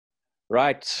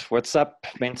Right, what's up,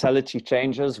 mentality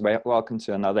changers? Welcome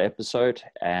to another episode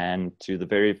and to the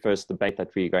very first debate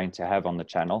that we're going to have on the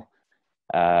channel.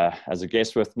 As a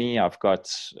guest with me, I've got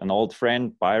an old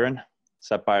friend, Byron. What's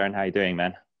up, Byron? How you doing,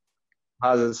 man?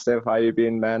 How's it, Steph? How you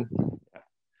been, man?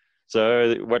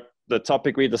 So what the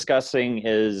topic we're discussing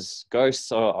is ghosts.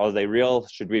 Are they real?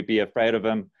 Should we be afraid of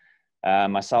them?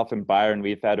 Myself and Byron,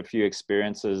 we've had a few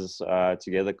experiences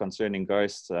together concerning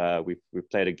ghosts. We've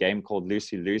played a game called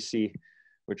Lucy Lucy,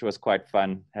 which was quite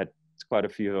fun. Had quite a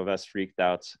few of us freaked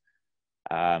out.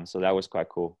 So that was quite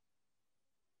cool.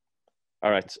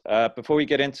 All right. Before we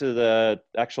get into the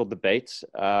actual debate,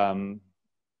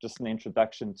 just an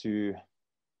introduction to...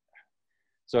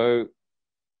 So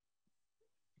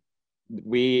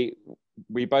we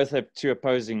both have two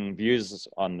opposing views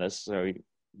on this. So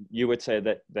you would say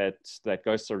that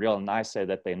ghosts are real, and I say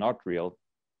that they're not real.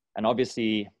 And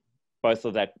obviously, both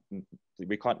of that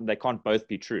they can't both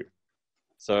be true.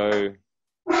 So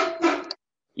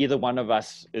either one of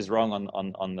us is wrong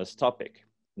on this topic.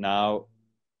 Now,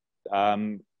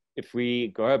 if we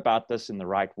go about this in the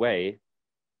right way,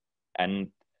 and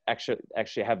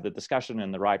actually have the discussion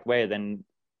in the right way, then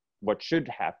what should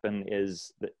happen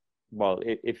is that, well,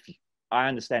 if I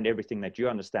understand everything that you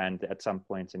understand at some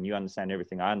point, and you understand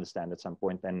everything I understand at some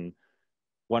point, then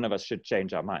one of us should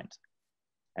change our mind.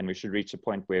 And we should reach a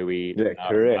point where we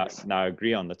now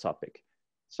agree on the topic.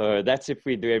 So that's if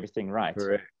we do everything right.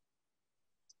 Correct.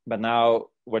 But now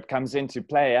what comes into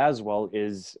play as well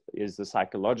is the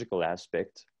psychological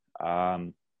aspect,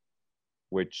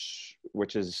 which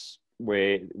is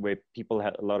where people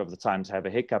a lot of the times have a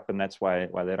hiccup, and that's why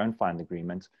they don't find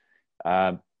agreement.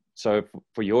 So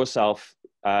for yourself,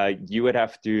 you would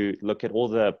have to look at all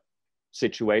the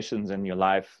situations in your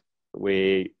life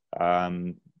where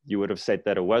you would have said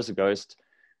that it was a ghost.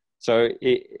 So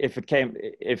if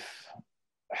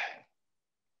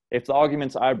the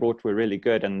arguments I brought were really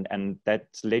good and that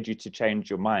led you to change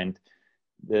your mind,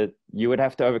 that you would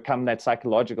have to overcome that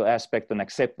psychological aspect and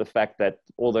accept the fact that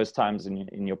all those times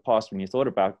in your past when you thought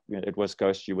about it was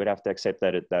ghost, you would have to accept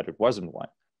that it wasn't one.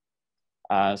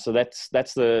 So that's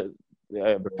the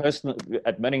personal,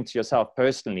 admitting to yourself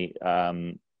personally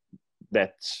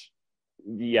that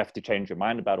you have to change your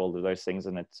mind about all of those things,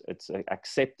 and it's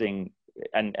accepting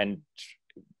and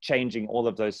changing all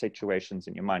of those situations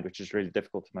in your mind, which is really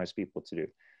difficult for most people to do.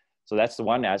 So that's the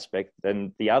one aspect.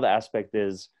 Then the other aspect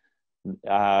is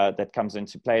that comes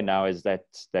into play now is that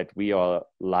we are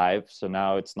live. So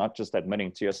now it's not just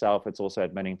admitting to yourself, it's also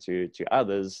admitting to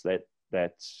others that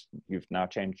you've now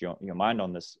changed your mind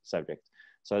on this subject.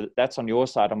 So that's on your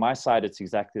side. On my side, it's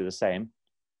exactly the same.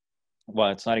 Well,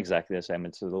 it's not exactly the same.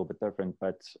 It's a little bit different,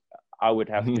 but I would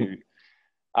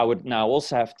now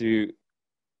also have to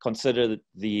consider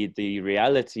the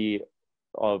reality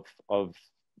of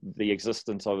the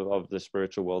existence of the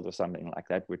spiritual world or something like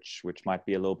that, which might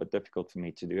be a little bit difficult for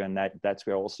me to do. And that's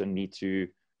where I also need to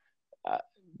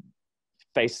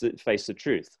face the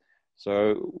truth.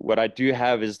 So what I do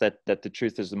have is that the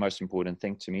truth is the most important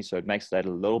thing to me. So it makes that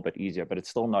a little bit easier, but it's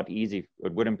still not easy.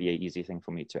 It wouldn't be an easy thing for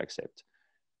me to accept.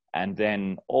 And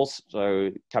then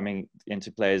also coming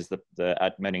into play is the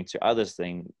admitting to others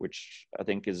thing, which I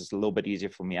think is a little bit easier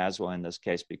for me as well in this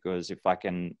case, because if I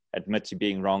can admit to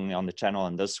being wrong on the channel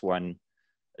and this one,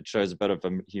 it shows a bit of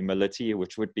humility,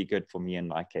 which would be good for me in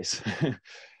my case.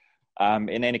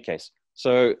 In any case,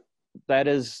 so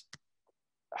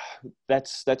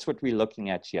that's what we're looking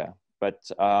at here. But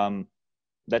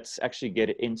let's actually get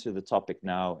into the topic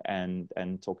now and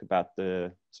talk about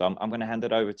so I'm going to hand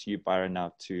it over to you, Byron,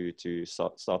 now to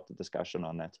start the discussion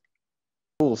on that.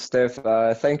 Cool, Steph.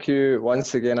 Thank you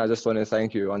once again. I just want to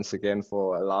thank you once again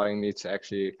for allowing me to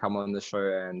actually come on the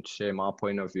show and share my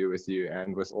point of view with you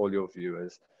and with all your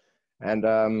viewers. And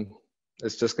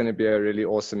it's just going to be a really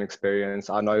awesome experience.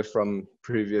 I know from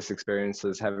previous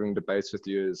experiences, having debates with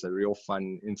you is a real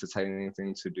fun, entertaining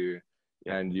thing to do.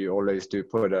 Yeah. And you always do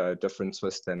put a different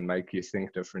twist and make you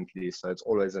think differently. So it's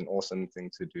always an awesome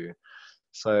thing to do.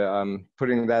 So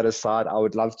putting that aside, I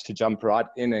would love to jump right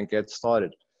in and get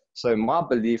started. So my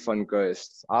belief on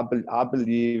ghosts, I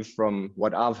believe from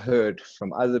what I've heard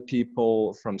from other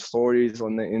people, from stories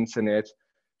on the internet,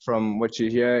 from what you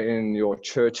hear in your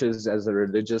churches as a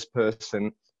religious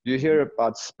person, you hear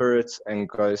about spirits and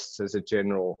ghosts as a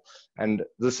general. And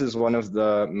this is one of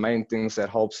the main things that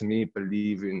helps me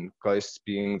believe in ghosts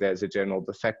being there as a general.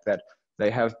 The fact that they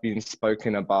have been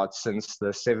spoken about since the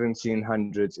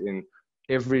 1700s in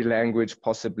every language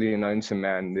possibly known to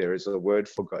man, there is a word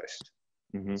for ghost.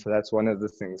 Mm-hmm. So that's one of the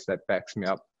things that backs me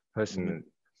up personally. Mm-hmm.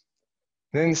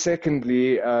 Then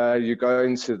secondly, you go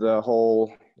into the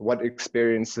whole what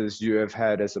experiences you have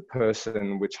had as a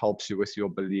person which helps you with your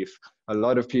belief. A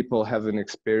lot of people haven't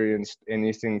experienced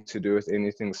anything to do with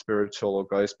anything spiritual or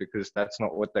ghost because that's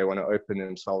not what they want to open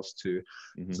themselves to.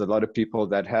 Mm-hmm. There's a lot of people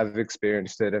that have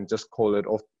experienced it and just call it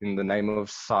off in the name of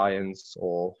science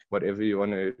or whatever you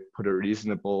want to put a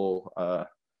reasonable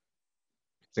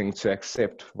thing to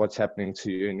accept what's happening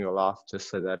to you in your life, just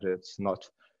so that it's not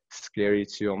scary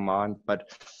to your mind. But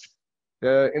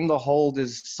in the whole,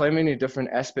 there's so many different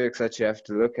aspects that you have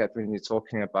to look at when you're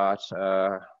talking about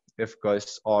if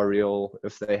ghosts are real,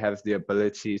 if they have the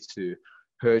ability to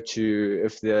hurt you,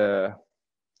 if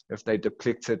they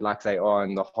depict it like they are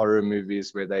in the horror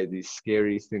movies where they're these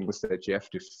scary things that you have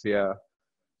to fear.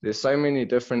 There's so many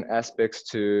different aspects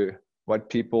to what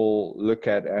people look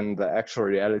at and the actual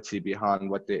reality behind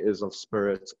what there is of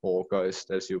spirit or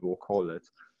ghost, as you will call it.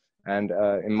 And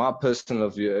in my personal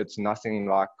view, it's nothing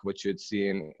like what you'd see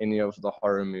in any of the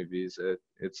horror movies.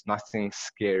 It's nothing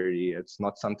scary. It's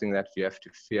not something that you have to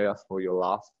fear for your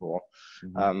life for.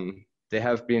 Mm-hmm. There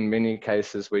have been many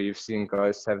cases where you've seen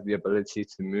ghosts have the ability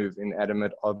to move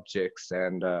inanimate objects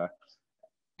and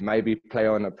maybe play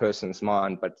on a person's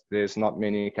mind, but there's not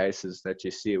many cases that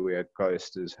you see where a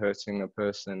ghost is hurting a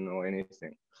person or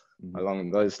anything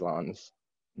along those lines.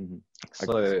 Mm-hmm.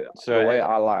 So the way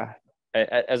I like...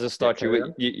 As a start,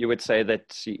 you would say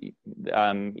that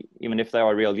even if they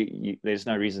are real, there's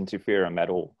no reason to fear them at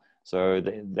all. So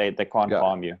they can't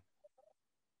harm you.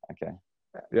 Okay.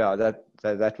 Yeah,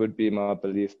 that would be my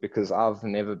belief, because I've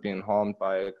never been harmed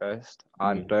by a ghost.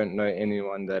 I don't know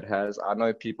anyone that has. I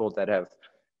know people that have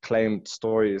claimed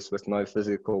stories with no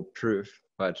physical proof,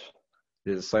 but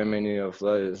there's so many of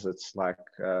those. It's like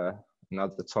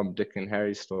another Tom, Dick, and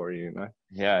Harry story, you know?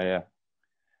 Yeah.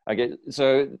 Okay,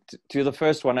 so to the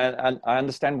first one, I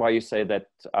understand why you say that.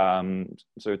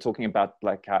 So talking about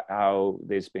like how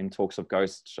there's been talks of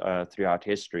ghosts throughout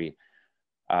history.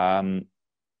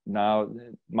 Now,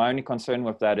 my only concern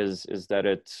with that is that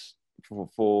it's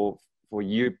for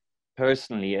you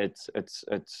personally, it's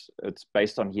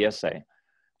based on hearsay.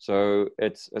 So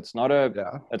it's not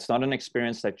an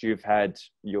experience that you've had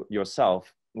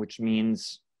yourself, which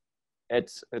means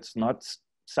it's not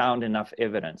sound enough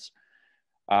evidence.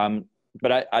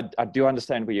 But I do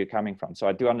understand where you're coming from. So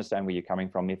I do understand where you're coming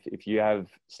from. If you have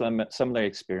similar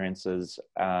experiences,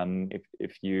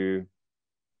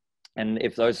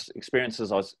 if those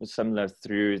experiences are similar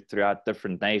throughout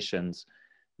different nations,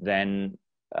 then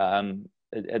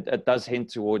it does hint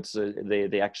towards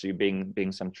there actually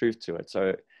being some truth to it.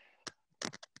 So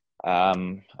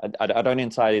I don't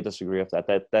entirely disagree with that.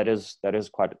 That is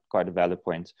quite a valid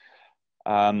point.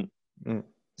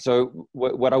 So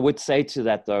what I would say to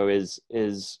that though is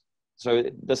so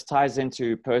this ties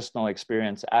into personal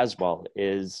experience as well.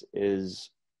 Is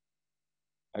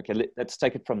okay, let's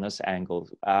take it from this angle.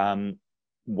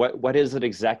 What is it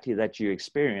exactly that you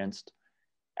experienced,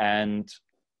 and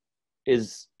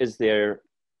are there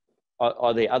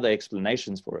other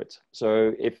explanations for it?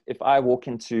 So if I walk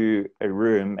into a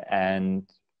room and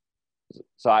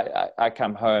so I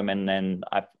come home and then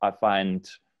I find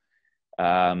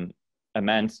a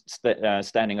man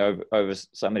standing over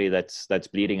somebody that's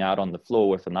bleeding out on the floor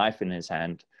with a knife in his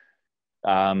hand.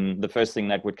 The first thing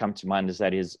that would come to mind is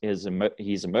that he's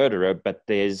a murderer, but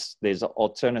there's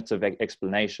alternative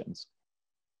explanations.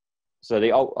 So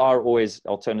there are always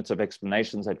alternative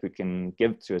explanations that we can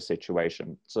give to a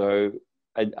situation. So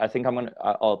I think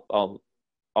I'll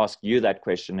ask you that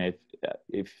question.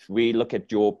 If we look at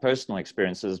your personal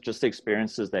experiences, just the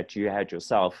experiences that you had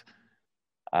yourself,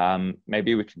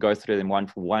 maybe we could go through them one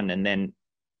for one, and then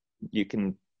you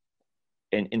can,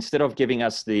 instead of giving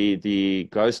us the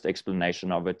ghost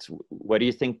explanation of it, what do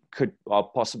you think are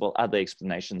possible other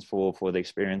explanations for the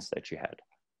experience that you had?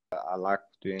 I like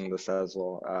doing this as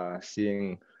well,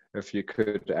 seeing if you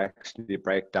could actually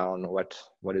break down what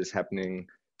is happening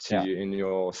to you in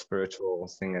your spiritual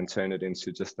thing and turn it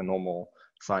into just a normal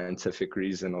scientific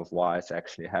reason of why it's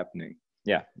actually happening.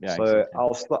 Yeah. So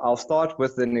exactly. I'll start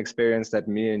with an experience that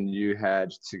me and you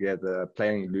had together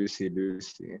playing Lucy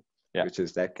Lucy, which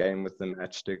is that game with the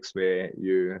matchsticks where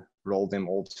you roll them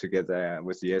all together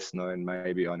with yes, no, and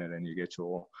maybe on it, and you get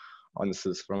your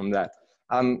answers from that.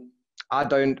 I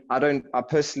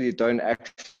personally don't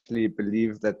actually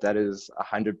believe that is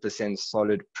 100%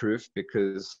 solid proof,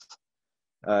 because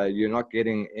you're not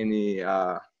getting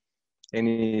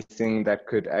anything that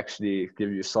could actually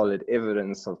give you solid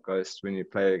evidence of ghosts when you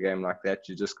play a game like that.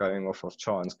 You're just going off of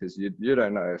chance, because you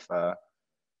don't know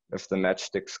if the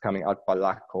matchstick's coming out by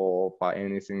luck or by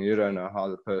anything. You don't know how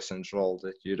the person's rolled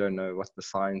it. You don't know what the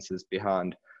science is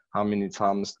behind how many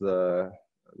times the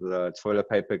the toilet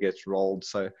paper gets rolled.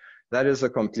 So that is a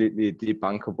completely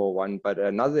debunkable one. But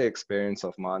another experience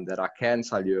of mine that I can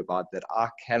tell you about that I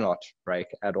cannot break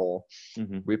at all.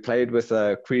 Mm-hmm. We played with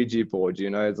a Ouija board, you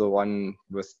know, the one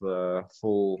with the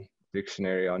full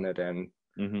dictionary on it and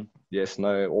Mm-hmm. yes,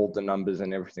 no, all the numbers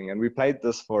and everything. And we played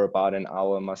this for about an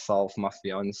hour, myself, my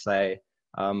fiance,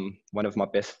 one of my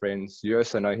best friends. You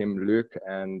also know him, Luke,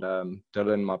 and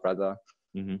Dylan, my brother.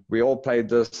 Mm-hmm. We all played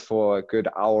this for a good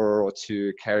hour or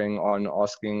two, carrying on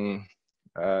asking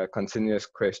continuous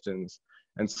questions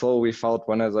until we felt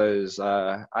one of those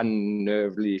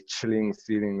unnervingly chilling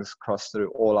feelings cross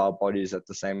through all our bodies at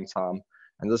the same time.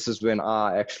 And this is when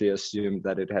I actually assumed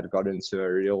that it had gotten to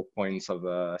a real point of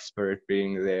a spirit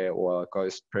being there, or a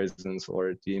ghost presence, or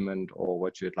a demon, or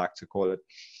what you'd like to call it.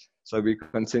 So we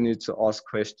continued to ask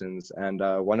questions, and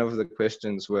one of the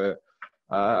questions were,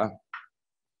 how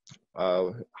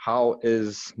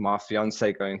is my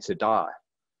fiance going to die?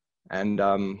 And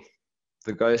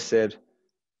the ghost said,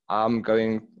 I'm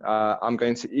going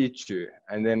to eat you.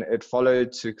 And then it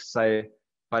followed to say,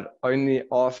 but only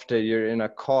after you're in a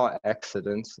car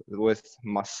accident with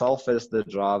myself as the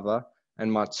driver and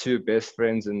my two best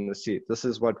friends in the seat. This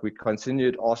is what we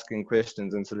continued asking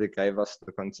questions until it gave us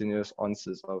the continuous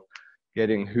answers of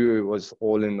getting who was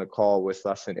all in the car with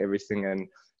us and everything. And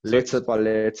letter by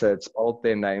letter, it spelled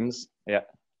their names. Yeah.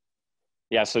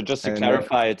 Yeah, so just to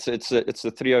clarify, it's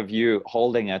the three of you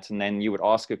holding it, and then you would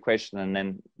ask a question, and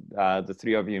then the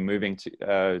three of you moving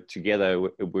together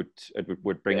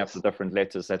would bring up the different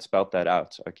letters that spelled that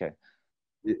out. Okay.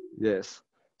 Yes.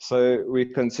 So we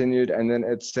continued, and then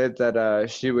it said that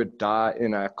she would die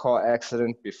in a car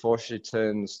accident before she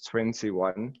turns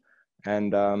 21,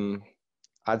 and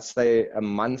I'd say a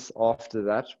month after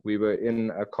that, we were in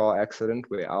a car accident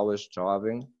where I was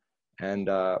driving, and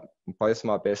both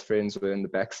my best friends were in the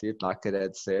backseat, like it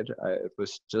had said. It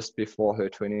was just before her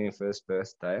 21st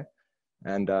birthday,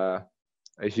 and a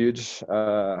huge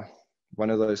one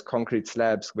of those concrete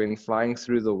slabs went flying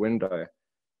through the window.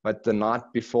 But the night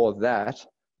before that,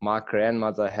 my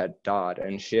grandmother had died,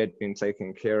 and she had been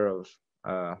taking care of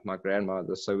my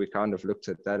grandmother. So we kind of looked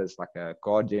at that as like a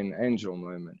guardian angel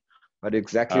moment. But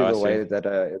exactly the way that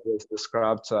it was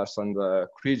described to us on the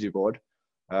Ouija board,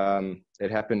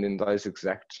 it happened in those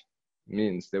exact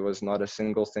means. There was not a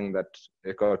single thing that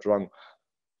it got wrong.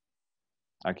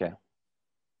 Okay.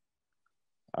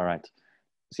 All right.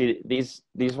 See, these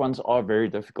ones are very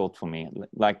difficult for me.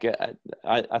 Like,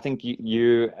 I think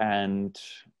you and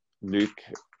Luke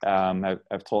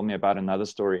have told me about another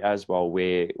story as well,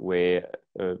 where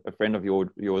a friend of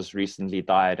yours recently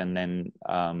died, and then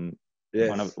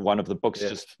Yes. one of the books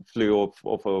just flew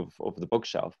off of the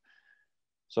bookshelf.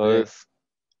 So yes.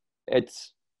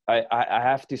 it's I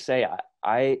have to say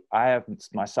I have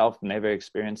myself never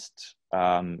experienced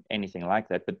anything like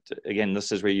that. But again,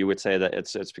 this is where you would say that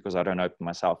it's because I don't open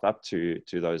myself up to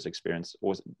those experiences,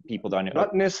 or people don't.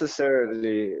 Not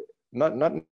necessarily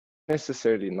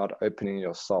not opening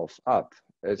yourself up.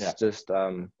 It's just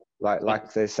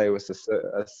like they say with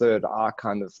a third eye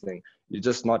kind of thing. You're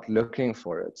just not looking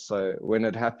for it. So when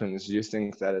it happens, you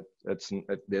think that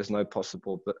there's no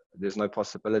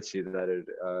possibility that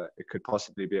it could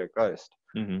possibly be a ghost.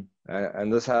 Mm-hmm.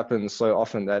 And this happens so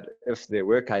often that if there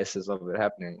were cases of it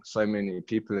happening, so many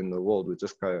people in the world would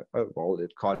just go, oh, well,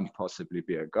 it can't possibly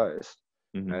be a ghost.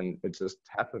 Mm-hmm. And it just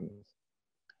happens.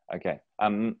 Okay.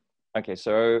 Okay.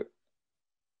 So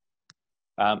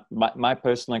my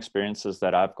personal experiences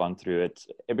that I've gone through, it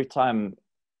every time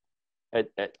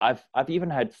I've even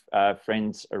had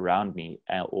friends around me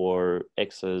or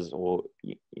exes, or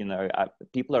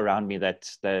people around me that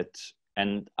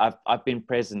and I've been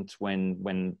present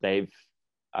when they've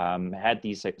had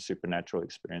these supernatural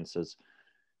experiences,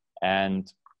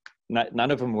 and none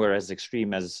of them were as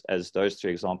extreme as those two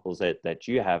examples that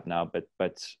you have now.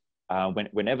 But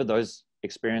whenever those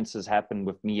experiences happen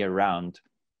with me around,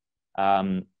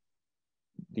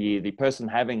 the person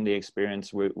having the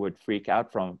experience would freak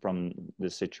out from the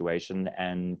situation,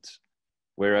 and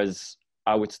whereas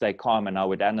I would stay calm and I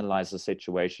would analyze the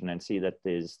situation and see that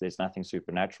there's nothing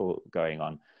supernatural going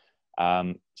on.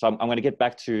 So I'm going to get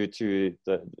back to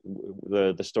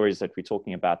the stories that we're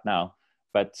talking about now,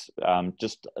 but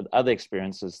just other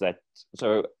experiences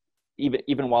so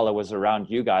even while I was around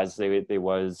you guys, there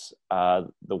was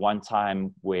the one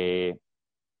time where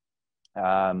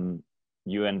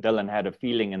you and Dylan had a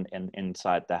feeling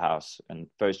inside the house, and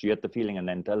first you had the feeling and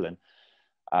then Dylan.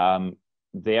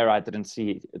 There I didn't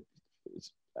see.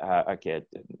 Okay,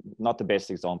 not the best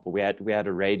example. We had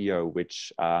a radio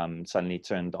which suddenly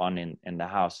turned on in the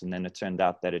house, and then it turned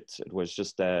out that it was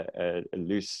just a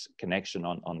loose connection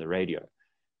on the radio.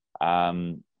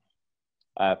 Um,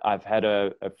 I've had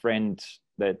a friend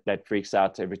that freaks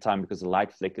out every time because the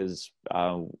light flickers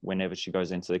whenever she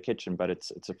goes into the kitchen, but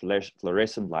it's a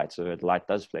fluorescent light, so the light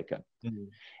does flicker. Mm-hmm.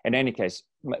 In any case,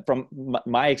 from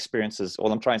my experiences,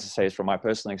 all I'm trying to say is from my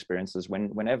personal experiences,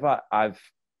 whenever I've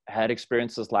had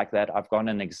experiences like that, I've gone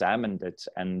and examined it,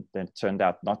 and it turned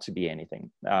out not to be anything.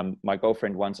 My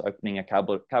girlfriend once opening a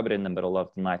cupboard in the middle of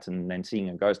the night and then seeing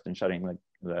a ghost and shutting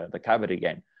the cupboard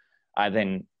again. I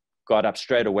then got up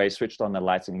straight away, switched on the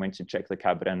lights, and went to check the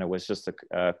cupboard, and it was just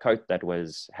a coat that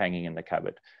was hanging in the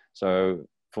cupboard. So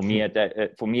for me,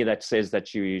 that says that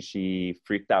she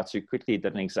freaked out too quickly,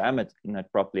 didn't examine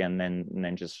it properly, and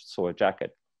then just saw a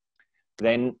jacket.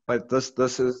 Then, but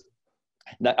this is.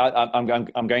 I'm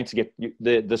going to get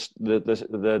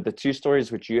the two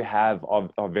stories which you have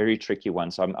are very tricky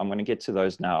ones. So I'm going to get to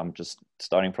those now. I'm just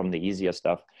starting from the easier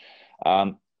stuff.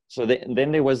 So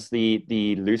then there was the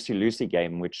Lucy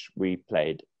game which we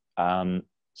played.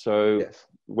 So yes.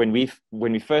 when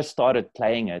we first started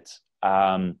playing it,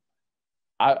 I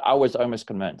was almost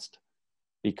convinced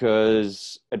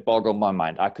because it boggled my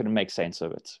mind. I couldn't make sense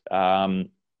of it.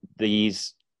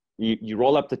 You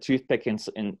roll up the toothpick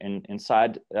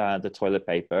inside the toilet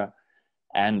paper,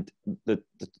 and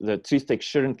the toothpick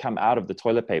shouldn't come out of the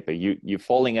toilet paper. You're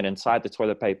folding it inside the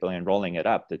toilet paper and rolling it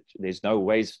up. There's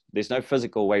no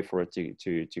physical way for it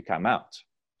to come out.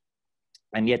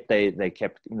 And yet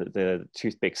the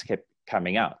toothpicks kept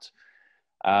coming out.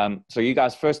 So you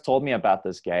guys first told me about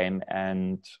this game,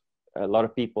 and a lot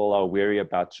of people are weary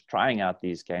about trying out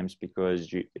these games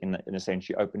because in a sense,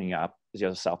 you're opening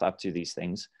yourself up to these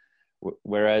things.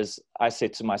 Whereas I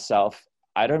said to myself,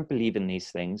 I don't believe in these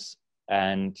things,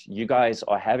 and you guys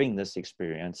are having this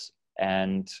experience,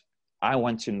 and I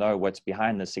want to know what's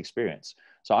behind this experience.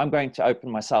 So I'm going to open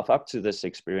myself up to this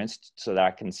experience so that I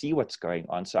can see what's going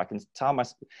on, so I can tell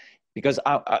myself, because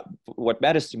what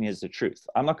matters to me is the truth.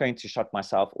 I'm not going to shut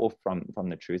myself off from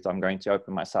the truth. I'm going to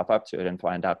open myself up to it and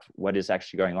find out what is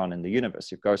actually going on in the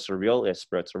universe. If ghosts are real, if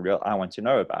spirits are real, I want to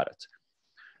know about it.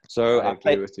 So I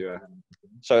agree with you.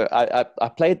 So I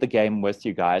played the game with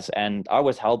you guys, and I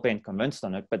was hell-bent convinced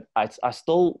on it, but I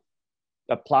still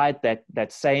applied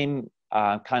that same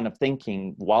kind of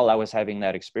thinking while I was having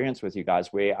that experience with you guys,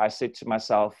 where I said to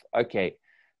myself, okay,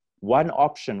 one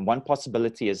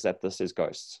possibility is that this is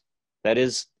ghosts. That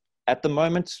is, at the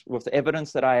moment, with the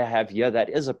evidence that I have here, that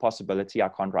is a possibility. I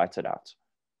can't write it out.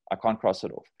 I can't cross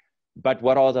it off. But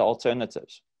what are the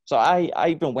alternatives? So I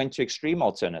even went to extreme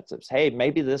alternatives. Hey,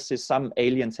 maybe this is some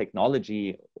alien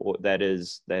technology that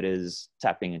is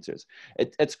tapping into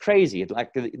it. It's crazy.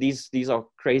 Like these are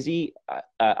crazy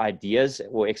ideas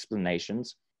or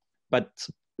explanations, but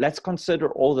let's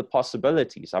consider all the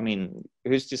possibilities. I mean,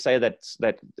 who's to say that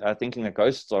thinking that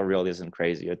ghosts are real isn't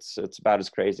crazy? It's about as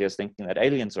crazy as thinking that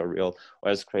aliens are real,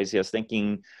 or as crazy as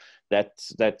thinking that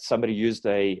somebody used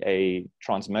a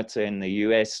transmitter in the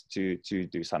US to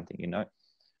do something, you know?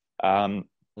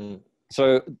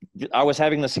 So I was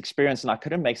having this experience and I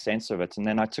couldn't make sense of it. And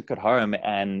then I took it home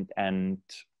and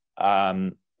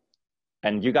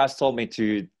you guys told me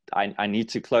I need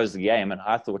to close the game. And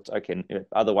I thought, okay,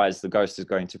 otherwise the ghost is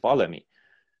going to follow me.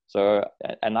 So,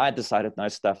 and I decided, no,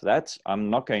 stuff that,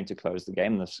 I'm not going to close the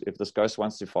game. If this ghost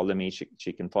wants to follow me,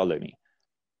 she can follow me,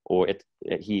 or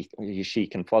she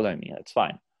can follow me. That's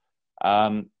fine.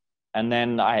 And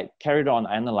then I carried on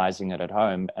analyzing it at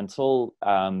home until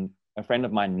a friend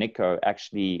of mine, Nico,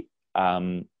 actually,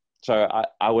 so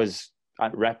I was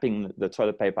wrapping the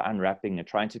toilet paper, unwrapping it,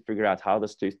 trying to figure out how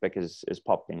this toothpick is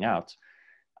popping out,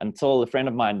 until a friend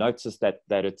of mine noticed that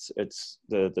it's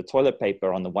the toilet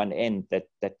paper on the one end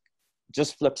that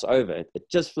just flips over. It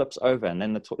just flips over, and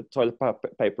then the toilet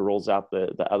paper rolls out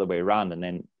the other way around. And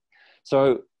then,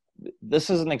 so this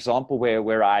is an example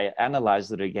where I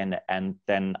analyzed it again, and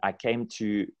then I came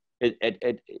to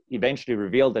it eventually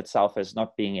revealed itself as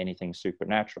not being anything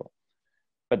supernatural.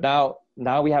 But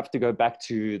now we have to go back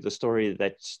to the story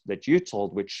that you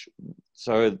told,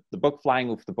 so the book flying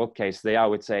off the bookcase there, I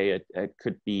would say it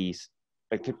could be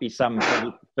some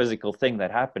physical thing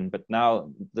that happened. But now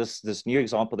this new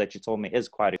example that you told me is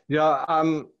quite.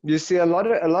 You see, a lot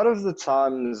of the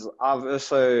times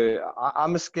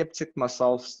I'm a skeptic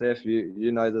myself, Steph.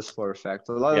 You know this for a fact.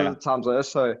 A lot of the times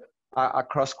I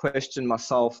cross-question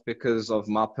myself because of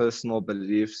my personal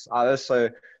beliefs. I also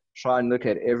try and look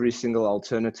at every single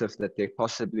alternative that there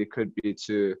possibly could be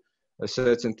to a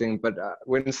certain thing. But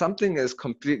when something is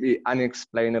completely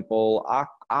unexplainable,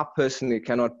 I personally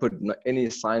cannot put any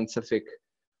scientific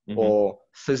or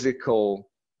physical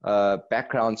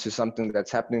background to something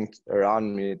that's happening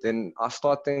around me, then I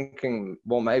start thinking,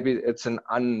 well, maybe it's an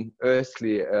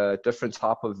unearthly, different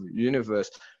type of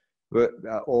universe,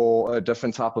 or a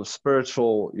different type of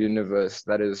spiritual universe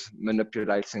that is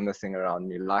manipulating the thing around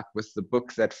me. Like with the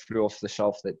book that flew off the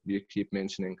shelf that you keep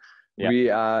mentioning,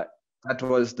 Yeah. that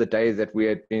was the day that we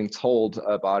had been told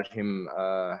about him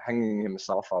hanging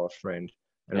himself, our friend.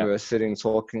 And Yeah. we were sitting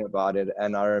talking about it.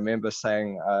 And I remember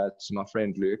saying to my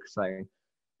friend Luke, saying,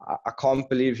 I can't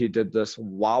believe he did this.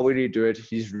 Why would he do it?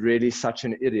 He's really such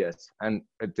an idiot. And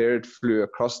there it flew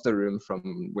across the room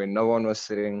from where no one was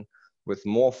sitting, with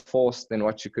more force than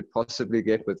what you could possibly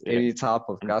get with Yeah. any type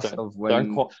of And gust of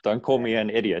wind. don't call me an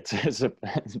idiot.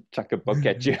 Chuck a book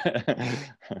at you.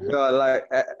 Yeah,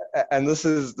 like, and this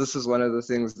is one of the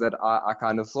things that I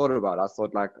kind of thought about. I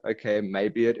thought, like, okay,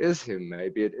 maybe it is him.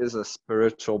 Maybe it is a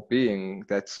spiritual being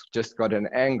that's just gotten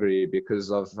angry because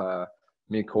of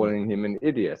me calling him an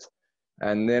idiot.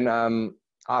 And then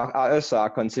I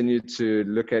continued to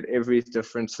look at every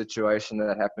different situation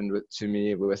that happened to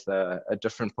me with a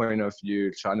different point of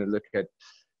view, trying to look at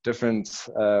different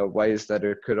ways that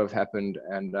it could have happened.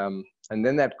 And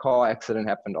then that car accident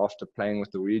happened after playing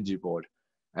with the Ouija board.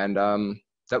 And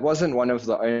that wasn't one of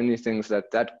the only things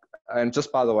and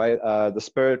just by the way, the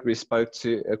spirit we spoke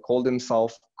to called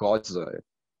himself Godzo.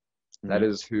 That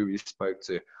is who we spoke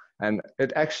to. And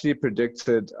it actually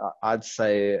predicted, I'd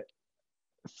say,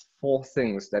 4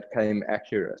 things that came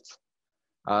accurate.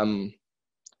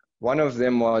 One of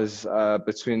them was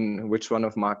between which one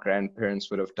of my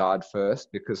grandparents would have died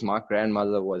first, because my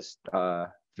grandmother was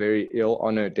very ill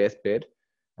on her deathbed.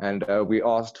 And we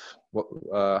asked,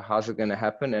 how's it going to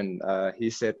happen? And he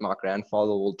said, my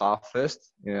grandfather will die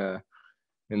first in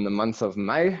the month of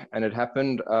May. And it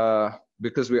happened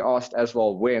because we asked as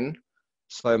well when.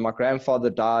 So my grandfather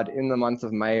died in the month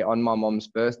of May on my mom's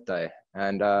birthday.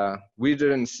 And we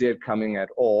didn't see it coming at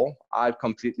all. I'd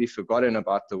completely forgotten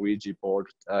about the Ouija board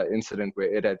incident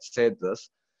where it had said this,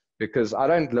 because I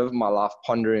don't live my life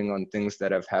pondering on things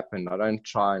that have happened. I don't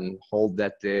try and hold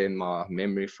that there in my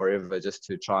memory forever just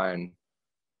to try and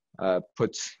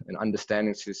put an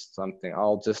understanding to something.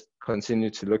 I'll just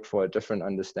continue to look for a different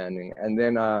understanding. And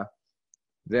then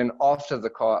after the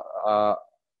car,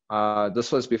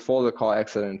 this was before the car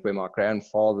accident where my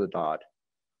grandfather died.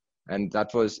 And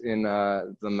that was in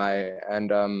the May.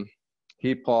 And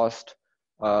he passed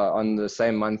on the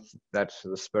same month that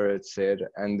the spirit said.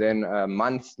 And then a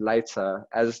month later,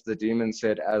 as the demon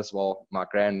said as well, my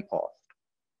grandpa.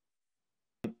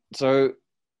 So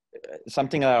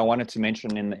something that I wanted to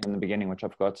mention in the beginning, which I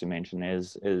forgot to mention,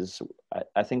 is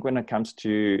I think when it comes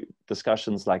to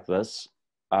discussions like this,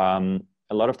 a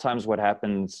lot of times what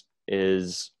happens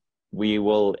is we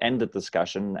will end the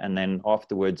discussion, and then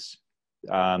afterwards,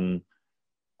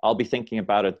 I'll be thinking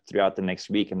about it throughout the next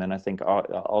week, and then I'll think,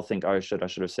 oh shit, I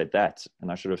should have said that, and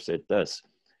I should have said this,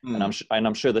 and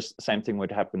I'm sure the same thing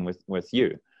would happen with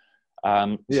you.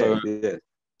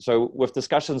 So with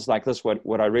discussions like this,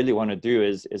 what I really want to do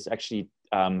is actually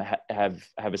have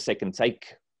a second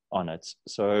take on it.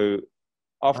 So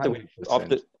after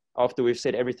we've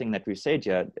said everything that we've said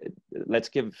here, let's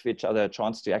give each other a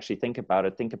chance to actually think about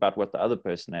it, think about what the other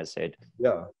person has said.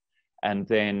 Yeah. And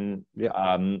then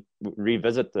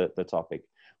revisit the topic.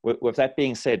 With that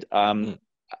being said,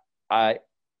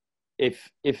 if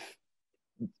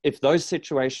those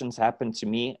situations happen to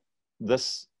me,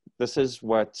 this is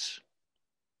what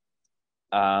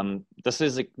this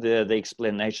is the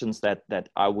explanations that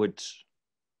I would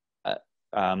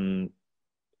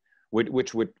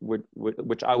which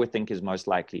I would think is most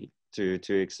likely to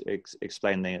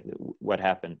explain what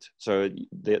happened. So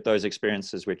those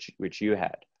experiences which you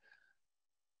had.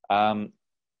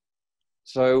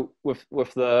 So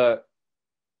with the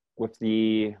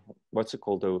what's it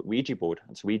called, the Ouija board?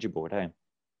 It's a Ouija board, hey?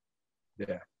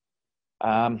 Yeah.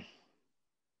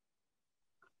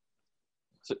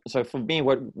 So for me,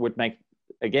 what would make,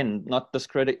 again, not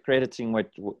discrediting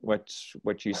what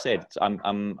you said,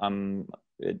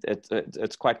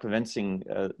 it's quite convincing,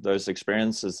 those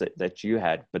experiences that you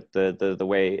had, but the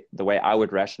way I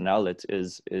would rationale it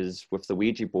is with the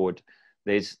Ouija board.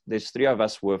 There's 3 of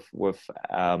us with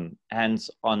hands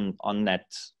on that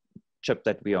chip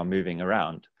that we are moving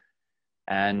around,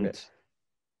 and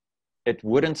it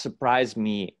wouldn't surprise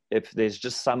me if there's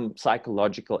just some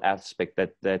psychological aspect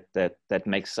that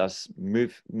makes us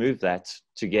move that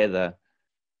together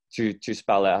to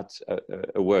spell out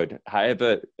a word.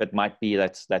 However, it might be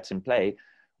that's in play,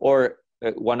 or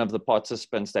one of the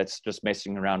participants that's just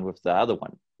messing around with the other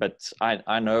one. But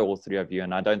I know all 3 of you,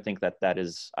 and I don't think that's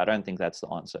the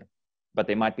answer. But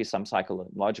there might be some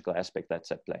psychological aspect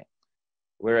that's at play.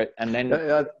 And then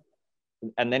Yeah,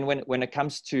 yeah. when it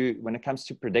comes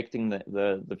to predicting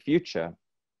the future,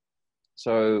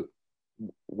 so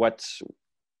what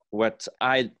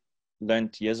I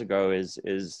learned years ago is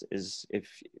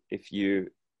if you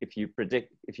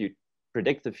predict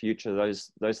the future,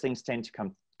 those things tend to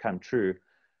come true,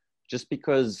 just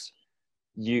because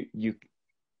you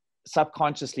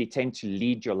subconsciously tend to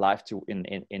lead your life to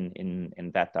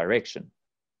in that direction.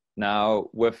 Now,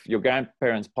 with your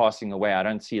grandparents passing away, I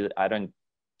don't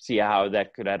see how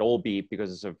that could at all be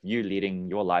because of you leading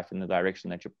your life in the direction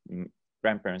that your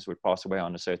grandparents would pass away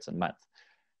on a certain month.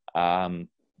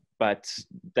 But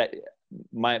that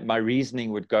my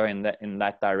reasoning would go in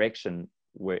that direction.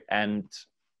 And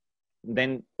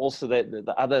then also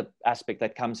the other aspect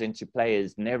that comes into play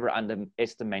is never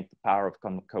underestimate the power of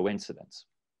coincidence.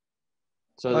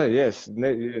 So, Oh yes,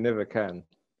 you never can.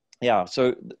 yeah.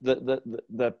 So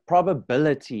the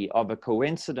probability of a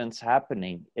coincidence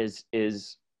happening is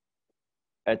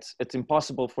it's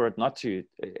impossible for it not to.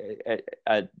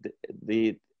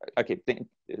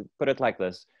 Put it like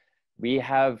this: we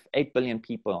have 8 billion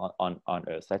people on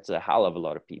Earth. That's a hell of a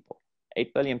lot of people.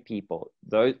 8 billion people.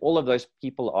 All of those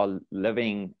people are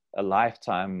living a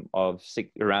lifetime of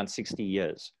around 60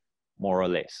 years, more or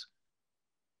less,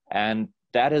 and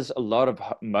that is a lot of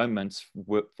moments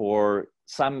for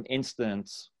some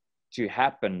instance to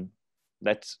happen.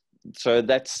 That's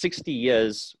 60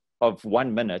 years of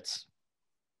 1 minute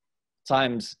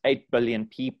times 8 billion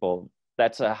people.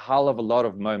 That's a hell of a lot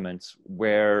of moments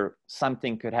where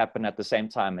something could happen at the same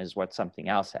time as what something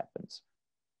else happens.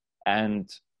 And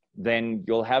then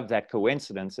you'll have that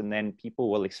coincidence, and then people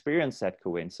will experience that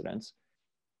coincidence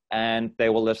and they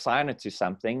will assign it to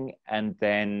something, and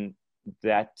then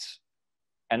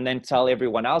tell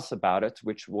everyone else about it,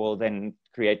 which will then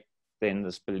create then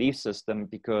this belief system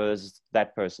because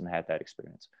that person had that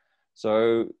experience.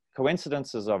 So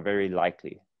coincidences are very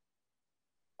likely.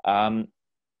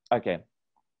 Okay.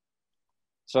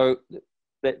 So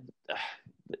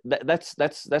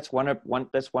that's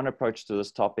one approach to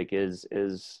this topic is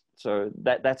so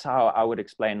that's how I would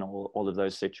explain all of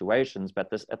those situations. But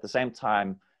at the same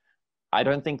time, I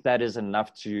don't think that is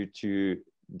enough to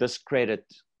discredit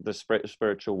the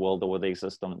spiritual world or the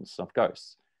existence of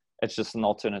ghosts. It's just an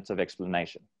alternative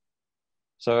explanation.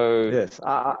 So yes,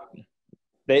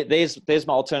 there's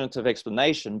my alternative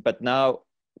explanation. But now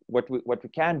what we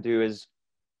can do is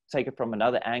take it from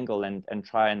another angle and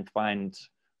try and find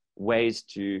ways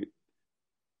to,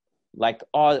 like,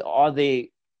 are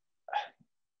they,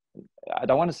 I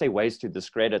don't want to say ways to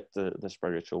discredit the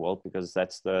spiritual world, because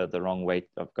that's the wrong way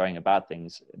of going about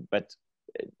things, but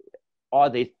are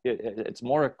they, it's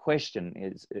more a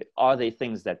question, are they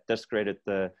things that discredit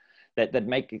that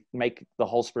make the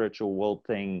whole spiritual world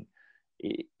thing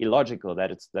illogical,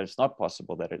 that it's not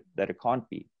possible, that it can't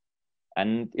be.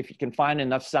 And if you can find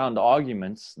enough sound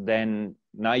arguments, then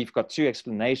now you've got two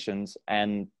explanations,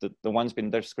 and the one's been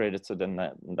discredited and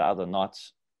the other not.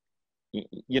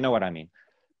 You know what I mean?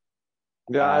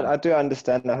 Yeah, I do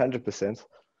understand 100%.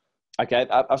 Okay,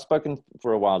 I've spoken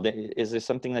for a while. Is there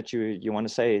something that you want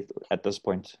to say at this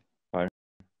point?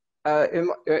 In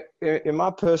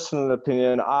my personal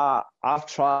opinion, I've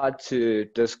tried to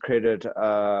discredit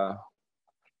the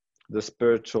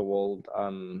spiritual world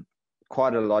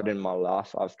quite a lot in my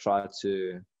life. I've tried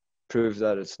to prove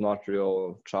that it's not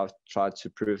real, tried to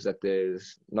prove that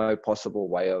there's no possible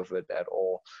way of it at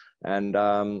all. And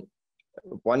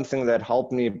one thing that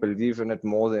helped me believe in it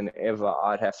more than ever,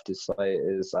 I'd have to say,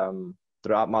 is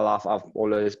throughout my life, I've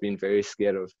always been very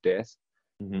scared of death.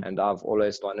 Mm-hmm. And I've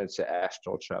always wanted to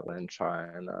astral travel and try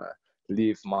and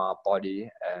leave my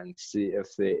body and see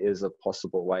if there is a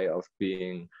possible way of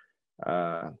being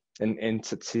an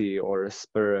entity or a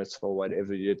spirit or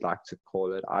whatever you'd like to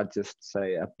call it. I just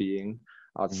say a being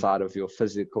outside of your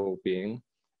physical being.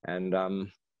 And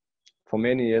for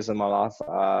many years in my life,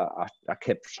 I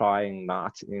kept trying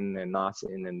night in, and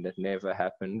it never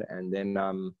happened. And then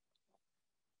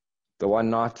the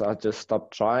one night I just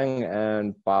stopped trying,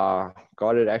 and by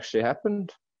God, it actually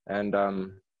happened. And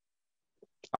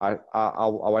I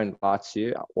won't lie to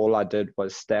you. All I did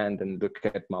was stand and look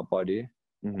at my body,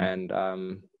 and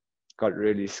got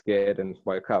really scared and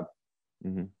woke up.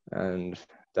 And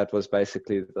that was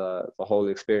basically the whole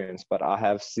experience. But I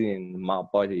have seen my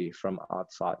body from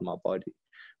outside my body,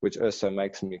 which also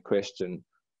makes me question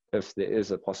if there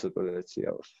is a possibility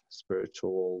of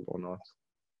spiritual world or not.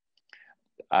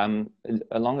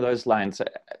 Along those lines,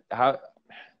 how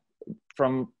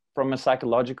from a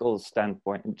psychological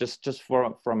standpoint, just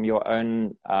from your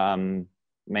own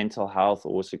mental health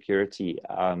or security,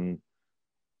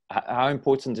 how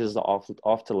important is the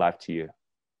afterlife to you?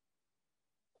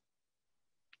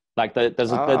 Like, I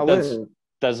wouldn't.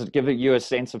 does it give you a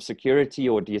sense of security,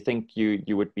 or do you think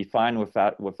you would be fine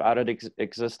without it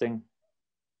existing?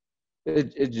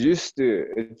 It used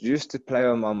to play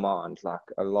on my mind like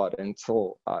a lot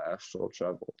until I astral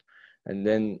traveled. And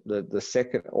then the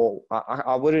second, or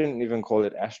I wouldn't even call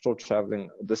it astral traveling.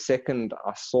 The second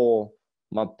I saw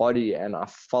my body and I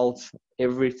felt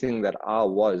everything that I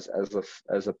was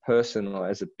as a person or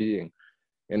as a being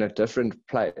in a different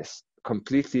place,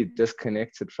 completely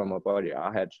disconnected from my body.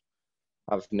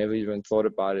 I've never even thought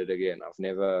about it again. I've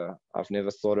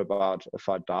never thought about if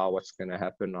I die, what's going to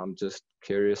happen. I'm just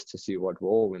curious to see what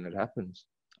will when it happens.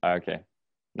 Okay.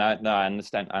 No, no, I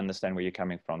understand where you're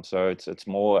coming from. So it's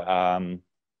more,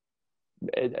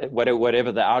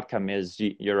 whatever the outcome is,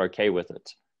 you're okay with it.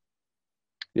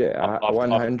 Yeah, After,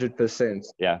 100%.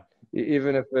 yeah.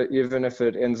 Even if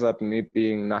it ends up me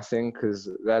being nothing, because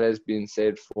that has been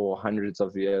said for hundreds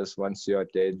of years. Once you're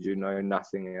dead, you know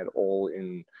nothing at all.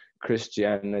 In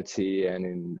Christianity and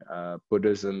in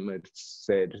Buddhism, it's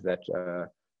said that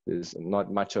there's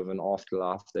not much of an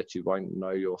afterlife, that you won't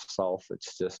know yourself.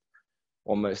 It's just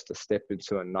almost a step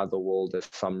into another world, as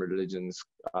some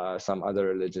other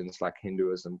religions like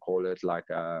Hinduism call it, like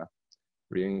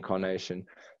reincarnation.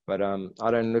 But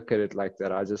I don't look at it like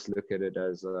that. I just look at it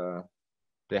as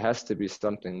there has to be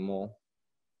something more,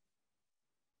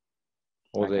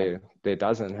 or Okay. there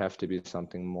doesn't have to be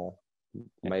something more.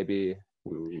 Maybe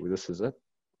this is it.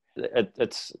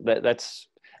 That's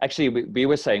actually, we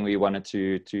were saying we wanted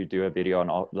to do a video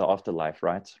on the afterlife,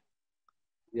 right?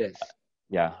 Yes.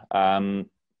 Yeah.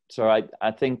 So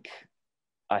I think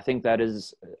that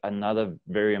is another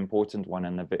very important one,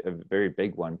 and a very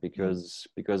big one, because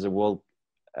it will,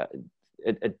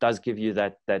 it does give you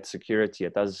that security.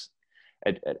 It does,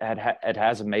 it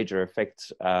has a major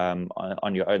effect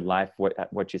on your own life,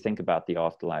 what you think about the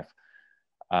afterlife.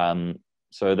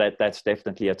 So that's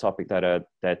definitely a topic that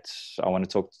I want to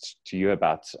talk to you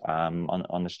about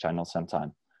on this channel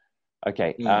sometime.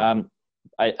 Okay.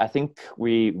 I think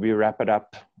we wrap it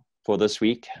up for this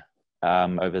week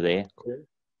over there. Cool.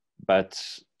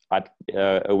 But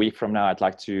a week from now, I'd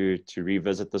like to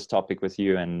revisit this topic with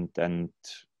you, and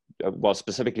well,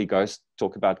 specifically ghosts,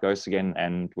 talk about ghosts again,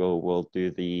 and we'll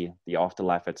do the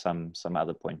afterlife at some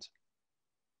other point.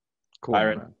 Cool,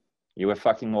 Byron, man. you were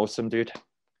fucking awesome, dude.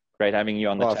 Great having you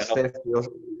on the channel. Steph,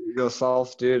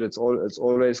 yourself, dude. It's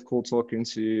always cool talking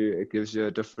to you. It gives you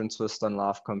a different twist on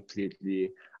life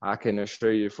completely. I can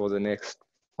assure you, for the next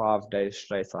 5 days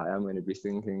straight, I am going to be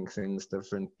thinking things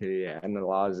differently,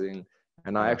 analyzing,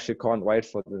 and I actually can't wait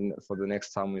for the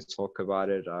next time we talk about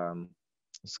it.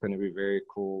 It's going to be very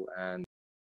cool and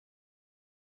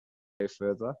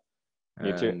further.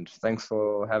 You too. And thanks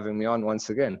for having me on once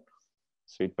again.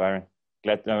 Sweet, Byron.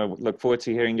 Look forward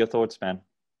to hearing your thoughts, man.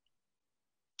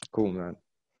 Cool, man.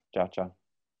 Ciao, ciao.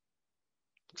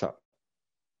 Ciao.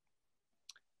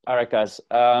 All right, guys.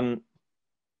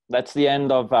 That's the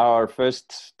end of our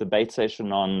first debate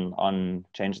session on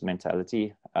change the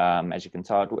mentality. As you can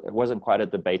tell, it wasn't quite a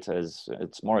debate, as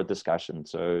it's more a discussion.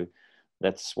 So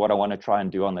that's what I want to try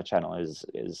and do on the channel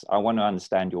is I want to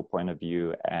understand your point of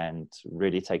view and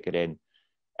really take it in.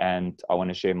 And I want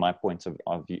to share my point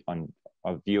of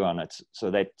view on it,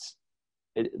 so that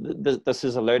this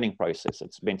is a learning process.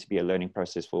 It's meant to be a learning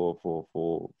process for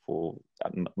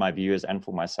my viewers and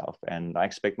for myself. And I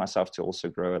expect myself to also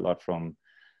grow a lot from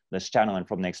this channel and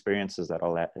from the experiences that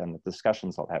I'll have and the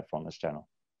discussions I'll have from this channel.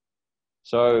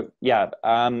 So yeah,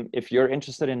 if you're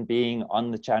interested in being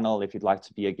on the channel, if you'd like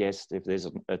to be a guest, if there's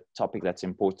a topic that's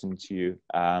important to you,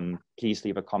 please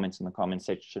leave a comment in the comment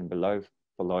section below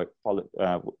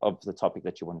of the topic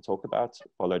that you want to talk about,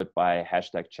 followed by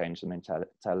hashtag change the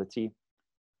mentality.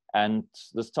 And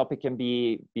this topic can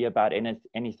be about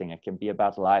anything. It can be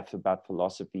about life, about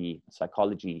philosophy,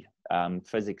 psychology,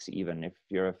 physics, even if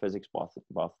you're a physics buff.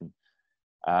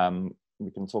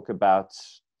 We can talk about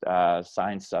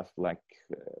science stuff, like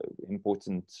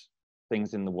important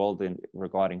things in the world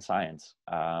regarding science,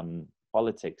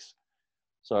 politics.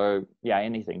 So yeah,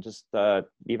 anything. Just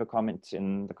leave a comment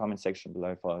in the comment section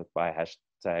below, followed by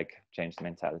hashtag change the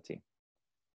mentality.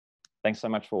 Thanks so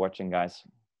much for watching, guys.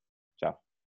 Ciao.